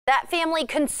That family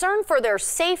concerned for their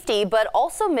safety, but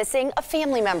also missing a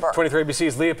family member. 23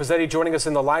 ABC's Leah Pizzetti joining us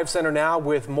in the live center now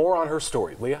with more on her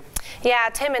story. Leah? Yeah,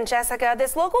 Tim and Jessica,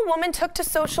 this local woman took to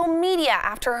social media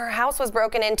after her house was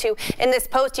broken into. In this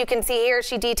post you can see here,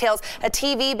 she details a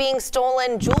TV being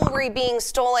stolen, jewelry being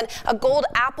stolen, a gold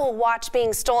Apple Watch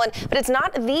being stolen. But it's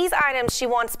not these items she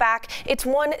wants back. It's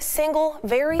one single,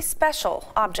 very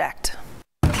special object.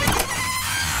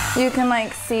 You can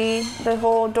see the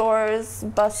whole doors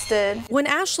busted. When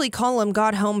Ashley Cullum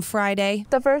got home Friday,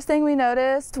 the first thing we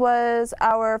noticed was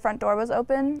our front door was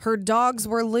open. Her dogs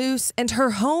were loose and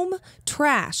her home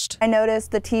trashed. I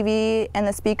noticed the TV and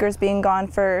the speakers being gone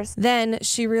first. Then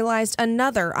she realized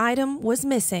another item was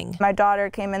missing. My daughter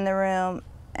came in the room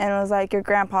and was like, "Your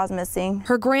grandpa's missing."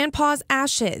 Her grandpa's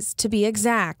ashes, to be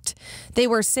exact. They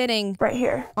were sitting right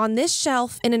here on this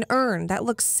shelf in an urn that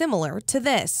looks similar to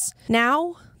this.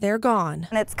 Now they're gone.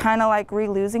 And it's kind of like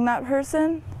re-losing that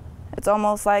person. It's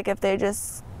almost like if they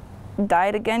just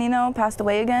died again, passed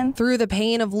away again. Through the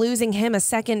pain of losing him a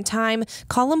second time,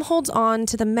 Cullum holds on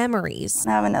to the memories.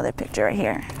 I have another picture right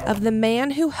here of the man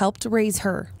who helped raise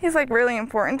her. He's really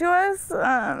important to us.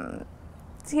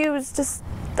 He was just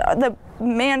the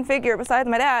man figure besides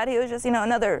my dad. He was just,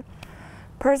 another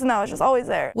person that was just always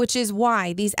there. Which is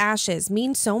why these ashes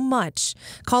mean so much.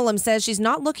 Cullum says she's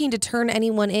not looking to turn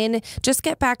anyone in, just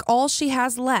get back all she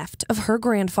has left of her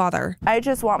grandfather. I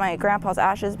just want my grandpa's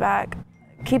ashes back.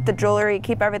 Keep the jewelry,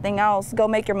 keep everything else, go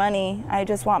make your money. I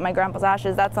just want my grandpa's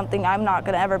ashes. That's something I'm not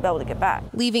going to ever be able to get back.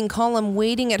 Leaving Cullum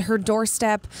waiting at her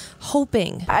doorstep,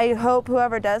 hoping. I hope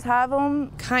whoever does have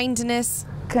them, kindness,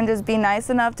 can just be nice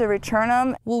enough to return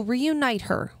them. Will reunite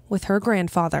her with her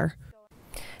grandfather.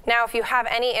 Now, if you have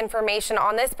any information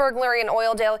on this burglary in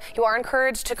Oildale, you are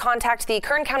encouraged to contact the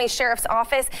Kern County Sheriff's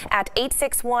Office at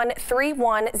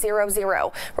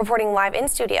 861-3100. Reporting live in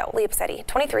studio, Leah Pizzetti,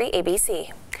 23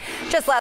 ABC. Just last